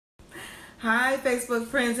Hi, Facebook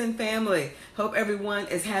friends and family. Hope everyone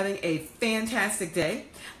is having a fantastic day.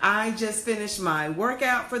 I just finished my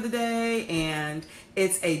workout for the day, and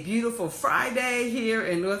it's a beautiful Friday here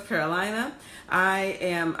in North Carolina. I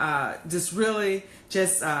am just really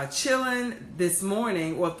chilling this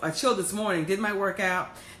morning. Well, I chilled this morning, did my workout,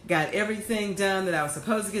 got everything done that I was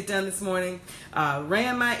supposed to get done this morning,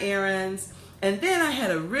 ran my errands, and then I had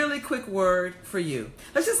a really quick word for you.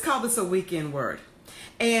 Let's just call this a weekend word.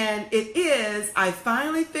 And it is, I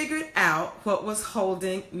finally figured out what was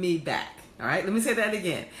holding me back. All right, let me say that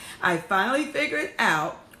again. I finally figured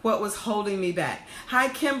out what was holding me back. Hi,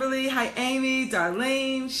 Kimberly. Hi, Amy,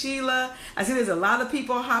 Darlene, Sheila. I see there's a lot of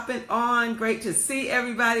people hopping on. Great to see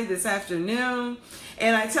everybody this afternoon.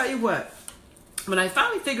 And I tell you what, when I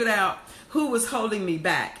finally figured out who was holding me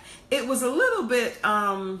back, it was a little bit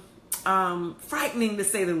frightening to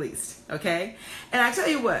say the least, okay? And I tell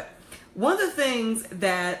you what, one of the things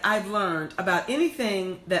that I've learned about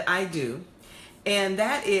anything that I do, and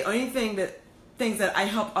that is, or things that I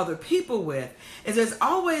help other people with, is there's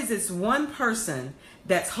always this one person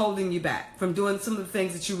that's holding you back from doing some of the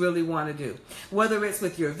things that you really want to do. Whether it's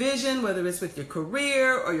with your vision, whether it's with your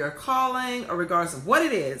career or your calling, or regardless of what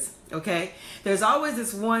it is, okay? There's always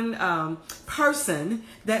this one person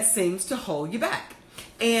that seems to hold you back.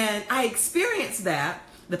 And I experienced that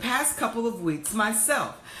the past couple of weeks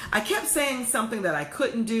myself. I kept saying something that I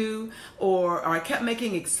couldn't do, or I kept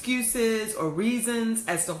making excuses or reasons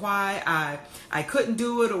as to why I couldn't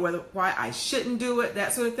do it, or why I shouldn't do it,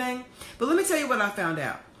 that sort of thing. But let me tell you what I found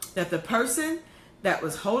out. That the person that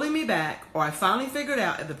was holding me back, or I finally figured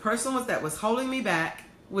out that the person that was holding me back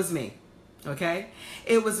was me. Okay?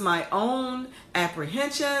 It was my own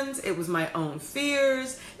apprehensions. It was my own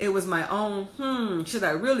fears. It was my own, should I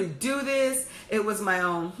really do this? It was my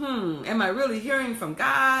own, am I really hearing from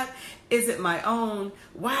God? Is it my own,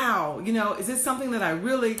 wow, is this something that I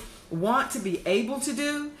really want to be able to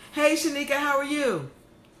do? Hey, Shanika, how are you?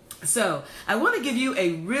 So I want to give you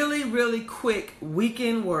a really, really quick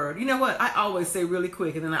weekend word. You know what? I always say really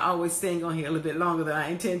quick, and then I always stay on here a little bit longer than I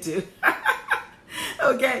intend to.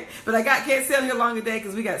 Okay, but I can't stay on here long today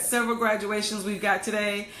because we got several graduations we've got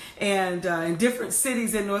today, and in different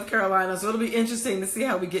cities in North Carolina, so it'll be interesting to see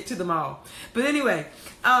how we get to them all. But anyway,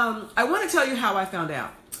 I want to tell you how I found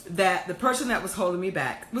out that the person that was holding me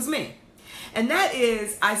back was me. And that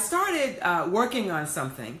is, I started working on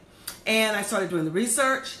something, and I started doing the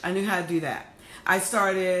research. I knew how to do that. I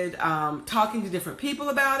started talking to different people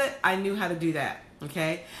about it. I knew how to do that.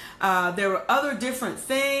 Okay, there were other different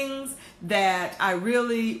things that I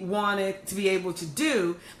really wanted to be able to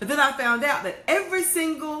do, but then I found out that every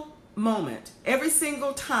single moment, every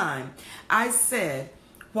single time I said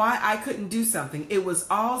why I couldn't do something, it was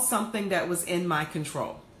all something that was in my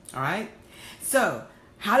control. All right. So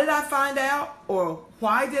how did I find out, or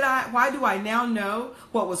why do I now know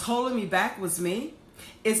what was holding me back was me?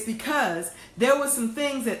 It's because there were some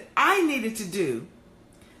things that I needed to do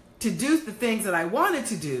the things that I wanted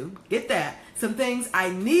to do. Get that? Some things I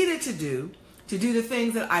needed to do the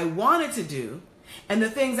things that I wanted to do, and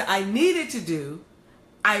the things that I needed to do,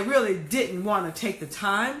 I really didn't want to take the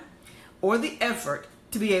time or the effort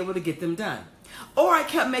to be able to get them done. Or I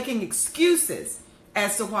kept making excuses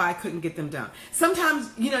as to why I couldn't get them done.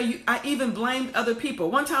 Sometimes, I even blamed other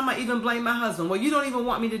people. One time I even blamed my husband. Well, you don't even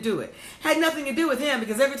want me to do it. Had nothing to do with him,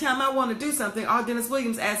 because every time I want to do something, all Dennis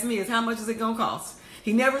Williams asks me is, how much is it going to cost?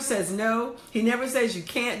 He never says no. He never says you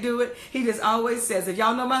can't do it. He just always says, if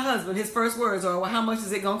y'all know my husband, his first words are, well, how much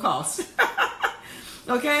is it going to cost?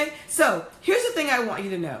 Okay? So here's the thing I want you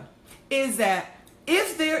to know, is that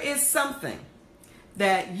if there is something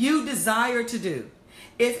that you desire to do,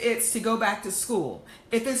 if it's to go back to school,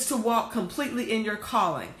 if it's to walk completely in your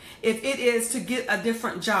calling, if it is to get a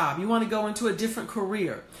different job, you want to go into a different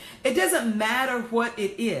career, it doesn't matter what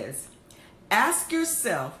it is. Ask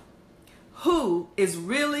yourself, who is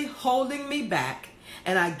really holding me back?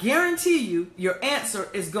 And I guarantee you, your answer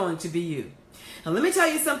is going to be you. Now, let me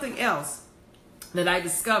tell you something else that I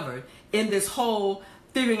discovered in this whole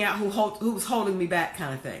figuring out who was holding me back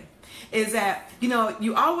kind of thing. Is that, we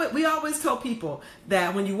always tell people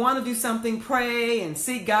that when you want to do something, pray and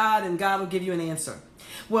seek God, and God will give you an answer.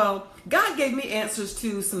 Well, God gave me answers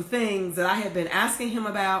to some things that I had been asking him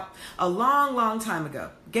about a long, long time ago.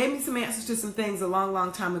 Gave me some answers to some things a long,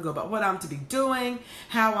 long time ago about what I'm to be doing,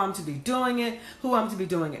 how I'm to be doing it, who I'm to be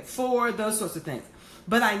doing it for, those sorts of things.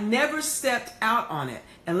 But I never stepped out on it.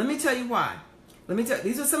 And let me tell you why.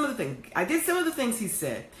 These are some of the things. I did some of the things he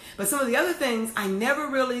said, but some of the other things I never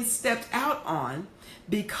really stepped out on,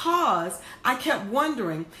 because I kept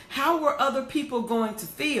wondering, how were other people going to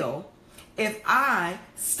feel if I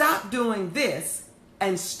stopped stopped doing this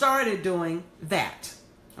and started doing that.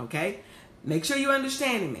 Okay? Make sure you're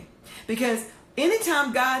understanding me. Because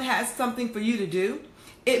anytime God has something for you to do,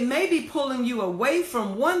 it may be pulling you away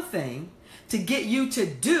from one thing to get you to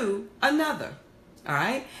do another. All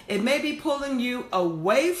right? It may be pulling you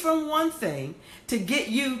away from one thing to get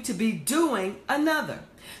you to be doing another.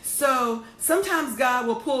 So sometimes God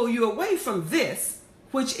will pull you away from this,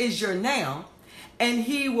 which is your now, and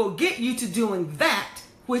he will get you to doing that,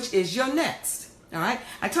 which is your next. All right?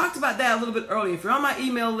 I talked about that a little bit earlier. If you're on my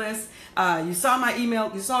email list, you saw an email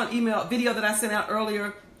video that I sent out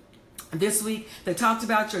earlier this week that talked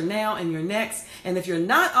about your now and your next. And if you're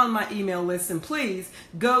not on my email list, then please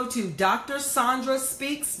go to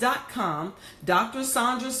drsaundraspeaks.com,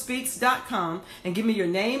 drsaundraspeaks.com, and give me your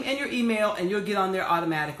name and your email, and you'll get on there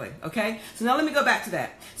automatically. Okay? So now let me go back to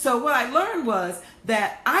that. So what I learned was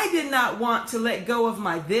that I did not want to let go of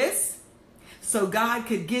my this so God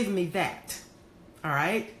could give me that. All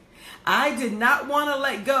right? I did not want to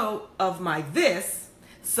let go of my this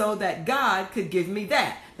so that God could give me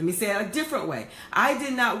that. Let me say it a different way. I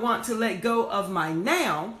did not want to let go of my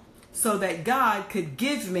now so that God could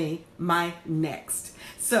give me my next.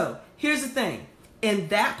 So here's the thing. In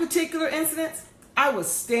that particular instance, I was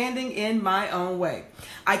standing in my own way.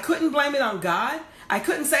 I couldn't blame it on God. I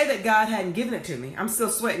couldn't say that God hadn't given it to me. I'm still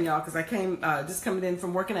sweating, y'all, because I came just coming in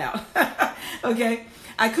from working out. Okay?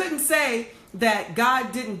 I couldn't say that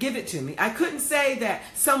God didn't give it to me. I couldn't say that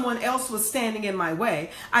someone else was standing in my way.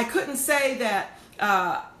 I couldn't say that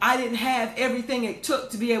I didn't have everything it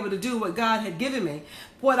took to be able to do what God had given me.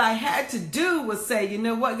 What I had to do was say, you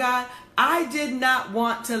know what, God, I did not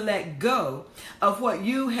want to let go of what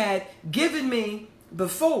you had given me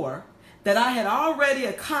before, that I had already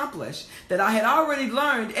accomplished, that I had already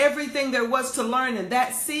learned everything there was to learn in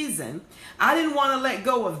that season. I didn't want to let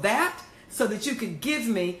go of that so that you could give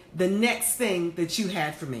me the next thing that you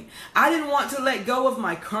had for me. I didn't want to let go of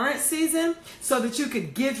my current season so that you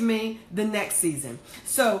could give me the next season.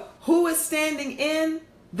 So who is standing in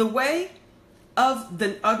the way of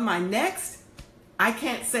my next? I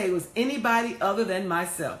can't say it was anybody other than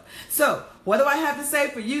myself. So what do I have to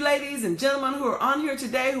say for you ladies and gentlemen who are on here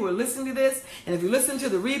today, who are listening to this? And if you listen to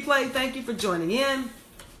the replay, thank you for joining in.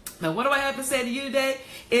 Now, what do I have to say to you today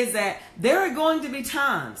is that there are going to be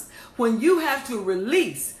times when you have to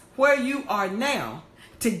release where you are now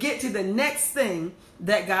to get to the next thing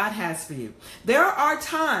that God has for you. There are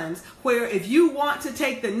times where if you want to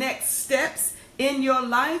take the next steps in your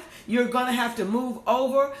life, you're going to have to move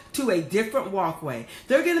over to a different walkway.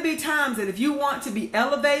 There are going to be times that if you want to be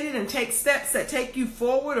elevated and take steps that take you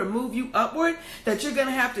forward or move you upward, that you're going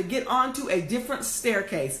to have to get onto a different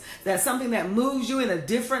staircase. That's something that moves you in a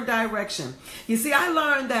different direction. You see, I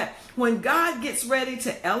learned that when God gets ready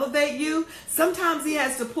to elevate you, sometimes he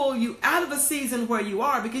has to pull you out of a season where you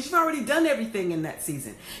are because you've already done everything in that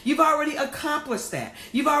season. You've already accomplished that.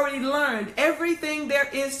 You've already learned everything there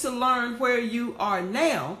is to learn where you are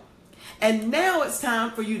now. And now it's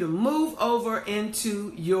time for you to move over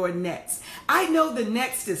into your next. I know the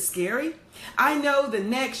next is scary. I know the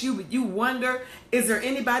next, you wonder, is there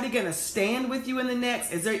anybody going to stand with you in the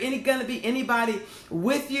next? Is there going to be anybody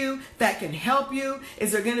with you that can help you?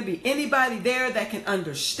 Is there going to be anybody there that can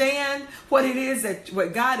understand what it is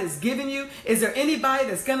what God has given you? Is there anybody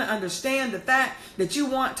that's going to understand the fact that you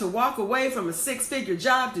want to walk away from a six-figure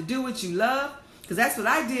job to do what you love? Because that's what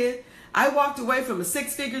I did. I walked away from a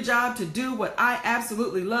six-figure job to do what I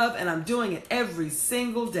absolutely love, and I'm doing it every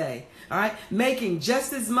single day. All right, making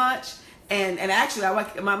just as much. And actually,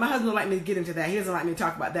 my husband would like me to get into that. He doesn't like me to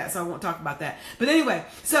talk about that, so I won't talk about that. But anyway,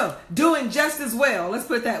 so doing just as well. Let's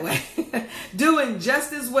put it that way. Doing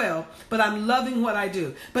just as well, but I'm loving what I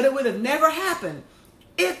do. But it would have never happened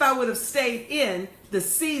if I would have stayed in the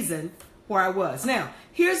season where I was. Now,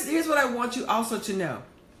 here's what I want you also to know.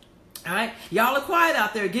 All right, y'all are quiet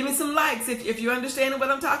out there. Give me some likes if you're understanding what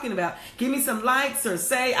I'm talking about. Give me some likes or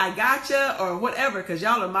say I gotcha or whatever, because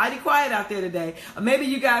y'all are mighty quiet out there today. Or maybe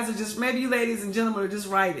you guys are just, maybe you ladies and gentlemen are just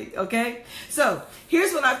writing, okay? So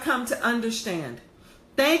here's what I've come to understand.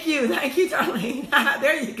 Thank you, Darlene.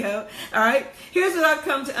 There you go. All right, here's what I've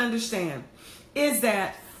come to understand is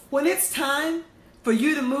that when it's time for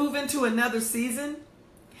you to move into another season,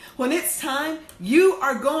 when it's time, you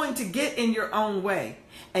are going to get in your own way.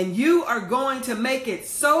 And you are going to make it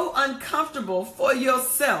so uncomfortable for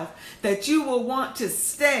yourself that you will want to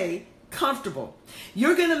stay comfortable.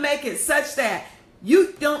 You're going to make it such that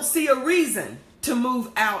you don't see a reason to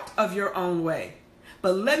move out of your own way.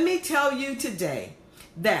 But let me tell you today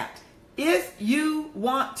that if you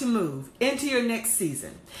want to move into your next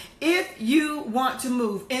season, if you want to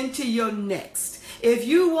move into your next, If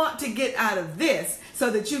you want to get out of this so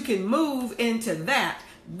that you can move into that,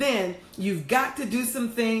 then you've got to do some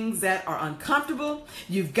things that are uncomfortable.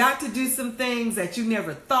 You've got to do some things that you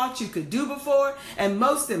never thought you could do before. And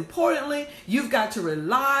most importantly, you've got to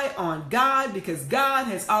rely on God, because God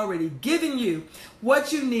has already given you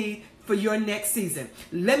what you need for your next season.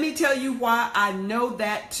 Let me tell you why I know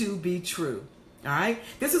that to be true. All right.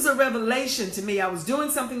 This was a revelation to me. I was doing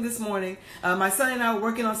something this morning. My son and I were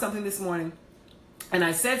working on something this morning. And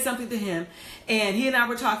I said something to him, and he and I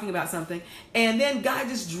were talking about something. And then God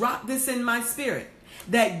just dropped this in my spirit,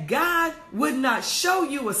 that God would not show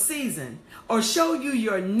you a season or show you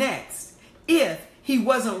your next if he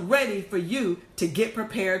wasn't ready for you to get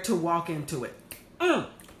prepared to walk into it.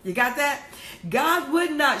 You got that? God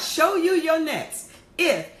would not show you your next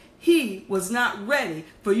if he was not ready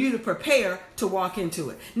for you to prepare to walk into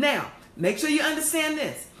it. Now, make sure you understand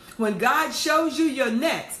this. When God shows you your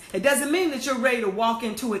next, it doesn't mean that you're ready to walk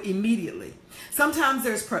into it immediately. Sometimes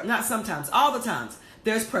not sometimes, all the times,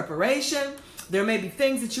 there's preparation. There may be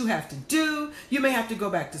things that you have to do. You may have to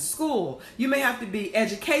go back to school. You may have to be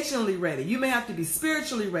educationally ready. You may have to be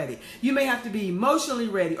spiritually ready. You may have to be emotionally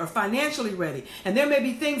ready or financially ready. And there may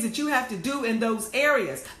be things that you have to do in those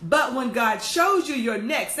areas. But when God shows you your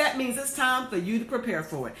next, that means it's time for you to prepare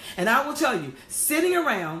for it. And I will tell you, sitting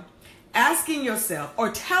around asking yourself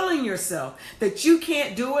or telling yourself that you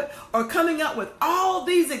can't do it, or coming up with all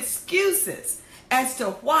these excuses as to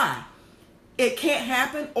why it can't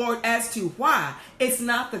happen or as to why it's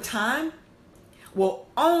not the time, will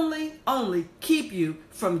only keep you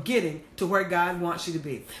from getting to where God wants you to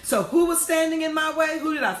be. So who was standing in my way?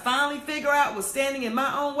 Who did I finally figure out was standing in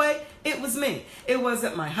my own way? It was me. It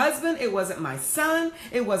wasn't my husband. It wasn't my son.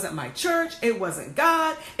 It wasn't my church. It wasn't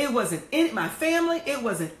God. It wasn't my family. It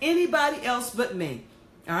wasn't anybody else but me.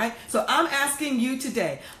 All right. So I'm asking you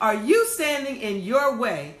today, are you standing in your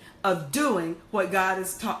way of doing what God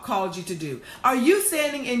has called you to do? Are you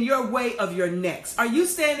standing in your way of your next? Are you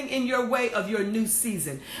standing in your way of your new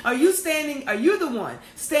season? Are you the one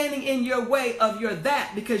standing in your way of your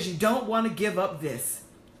that because you don't want to give up this?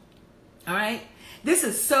 All right. This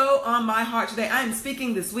is so on my heart today. I am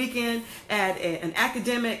speaking this weekend at an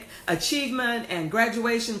academic achievement and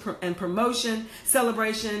graduation and promotion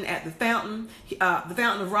celebration at the Fountain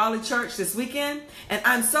of Raleigh Church this weekend. And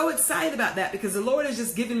I'm so excited about that because the Lord has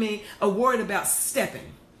just given me a word about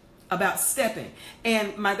stepping.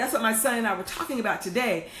 And that's what my son and I were talking about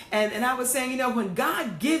today. And I was saying, when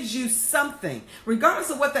God gives you something,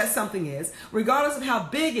 regardless of what that something is, regardless of how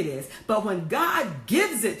big it is, but when God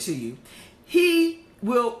gives it to you, he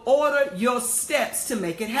will order your steps to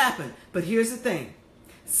make it happen. But here's the thing.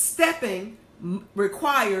 Stepping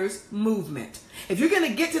requires movement. If you're going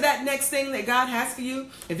to get to that next thing that God has for you,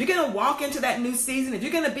 if you're going to walk into that new season, if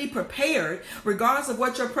you're going to be prepared, regardless of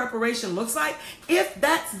what your preparation looks like, if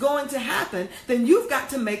that's going to happen, then you've got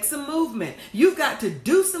to make some movement. You've got to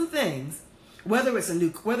do some things, whether it's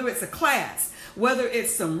a class, whether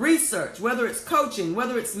it's some research, whether it's coaching,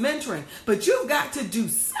 whether it's mentoring, but you've got to do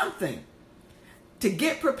something to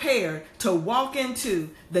get prepared to walk into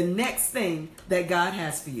the next thing that God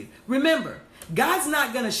has for you. Remember, God's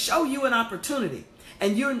not going to show you an opportunity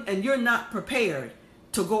and you're not prepared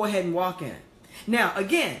to go ahead and walk in it. Now,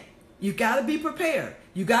 again, you got to be prepared.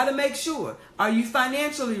 You got to make sure. Are you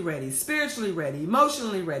financially ready, spiritually ready,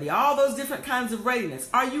 emotionally ready, all those different kinds of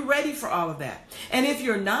readiness? Are you ready for all of that? And if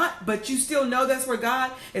you're not, but you still know that's where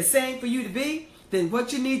God is saying for you to be, then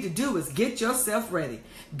what you need to do is get yourself ready.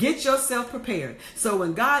 Get yourself prepared. So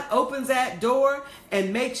when God opens that door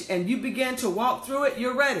and you begin to walk through it,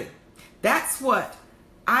 you're ready. That's what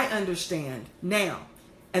I understand now.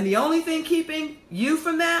 And the only thing keeping you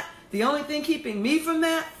from that, the only thing keeping me from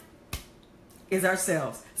that is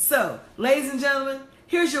ourselves. So, ladies and gentlemen,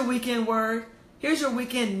 here's your weekend word. Here's your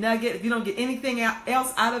weekend nugget. If you don't get anything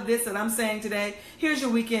else out of this that I'm saying today, here's your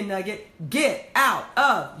weekend nugget. Get out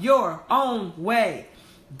of your own way.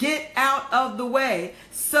 Get out of the way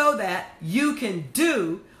so that you can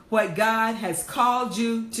do what God has called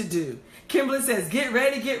you to do. Kimberly says, get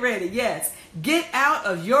ready, get ready. Yes, get out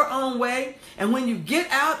of your own way. And when you get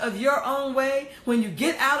out of your own way, when you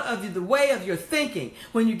get out of the way of your thinking,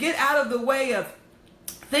 when you get out of the way of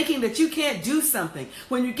thinking that you can't do something,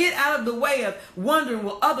 when you get out of the way of wondering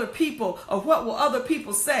will other people or what will other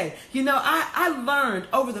people say. I learned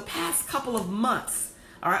over the past couple of months,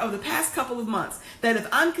 that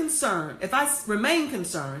if I remain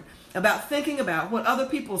concerned about thinking about what other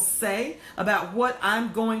people say about what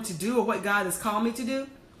I'm going to do or what God has called me to do,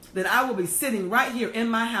 then I will be sitting right here in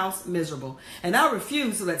my house miserable. And I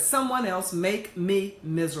refuse to let someone else make me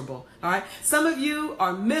miserable. All right. Some of you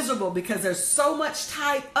are miserable because there's so much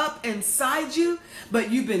tied up inside you,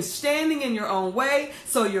 but you've been standing in your own way.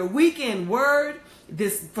 So your weekend word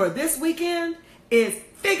for this weekend is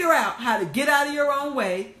figure out how to get out of your own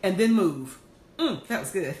way and then move. That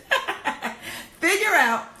was good. Figure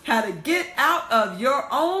out how to get out of your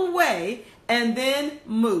own way and then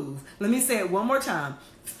move. Let me say it one more time.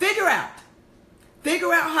 Figure out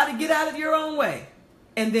how to get out of your own way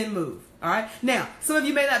and then move. All right. Now, some of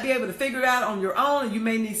you may not be able to figure it out on your own, and you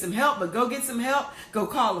may need some help, but go get some help. Go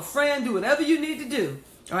call a friend. Do whatever you need to do.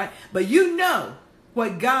 All right. But you know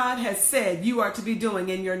what God has said you are to be doing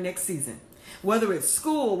in your next season. Whether it's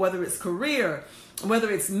school, whether it's career, whether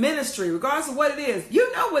it's ministry, regardless of what it is,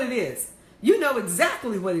 you know what it is. You know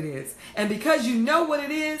exactly what it is. And because you know what it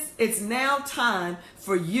is, it's now time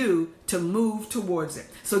for you to move towards it.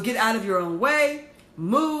 So get out of your own way,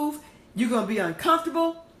 move. You're going to be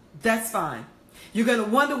uncomfortable. That's fine. You're going to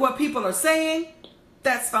wonder what people are saying.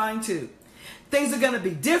 That's fine too. Things are going to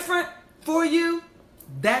be different for you.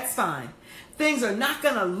 That's fine. Things are not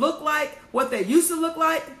going to look like what they used to look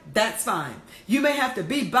like. That's fine. You may have to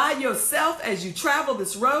be by yourself as you travel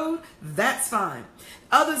this road. That's fine.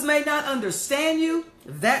 Others may not understand you.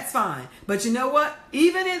 That's fine. But you know what?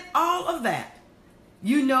 Even in all of that,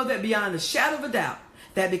 you know that beyond a shadow of a doubt,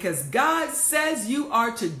 that because God says you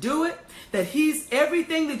are to do it, that He's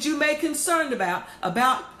everything that you may be concerned about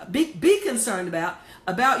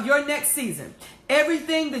your next season.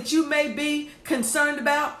 Everything that you may be concerned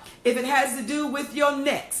about, if it has to do with your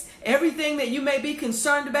next, everything that you may be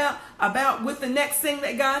concerned about with the next thing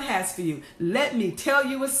that God has for you. Let me tell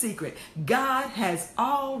you a secret. God has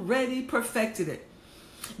already perfected it.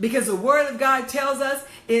 Because the word of God tells us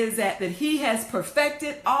is that He has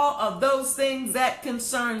perfected all of those things that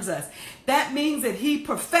concerns us. That means that He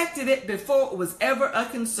perfected it before it was ever a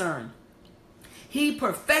concern. He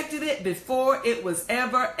perfected it before it was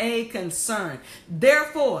ever a concern.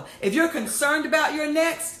 Therefore, if you're concerned about your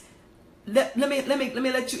next, let me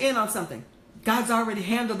let you in on something. God's already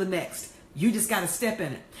handled the next. You just got to step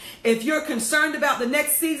in it. If you're concerned about the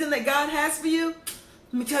next season that God has for you,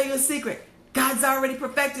 let me tell you a secret. God's already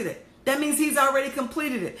perfected it. That means He's already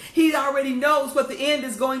completed it. He already knows what the end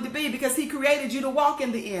is going to be because He created you to walk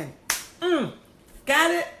in the end.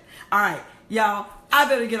 Got it? All right, y'all. I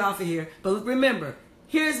better get off of here. But remember,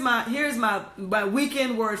 here's my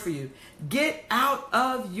weekend word for you. Get out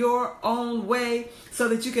of your own way so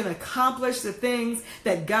that you can accomplish the things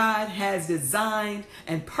that God has designed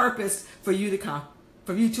and purposed for you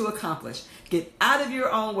to accomplish. Get out of your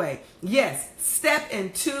own way. Yes, step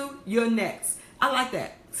into your next. I like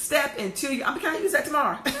that. Step into your, I'm going to use that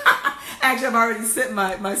tomorrow. Actually, I've already sent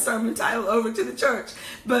my sermon title over to the church.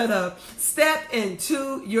 But step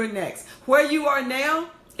into your next. Where you are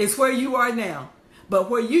now is where you are now. But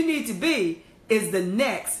where you need to be is the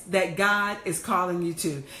next that God is calling you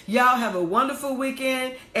to. Y'all have a wonderful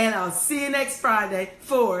weekend, and I'll see you next Friday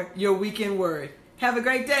for your weekend word. Have a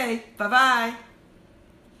great day. Bye-bye.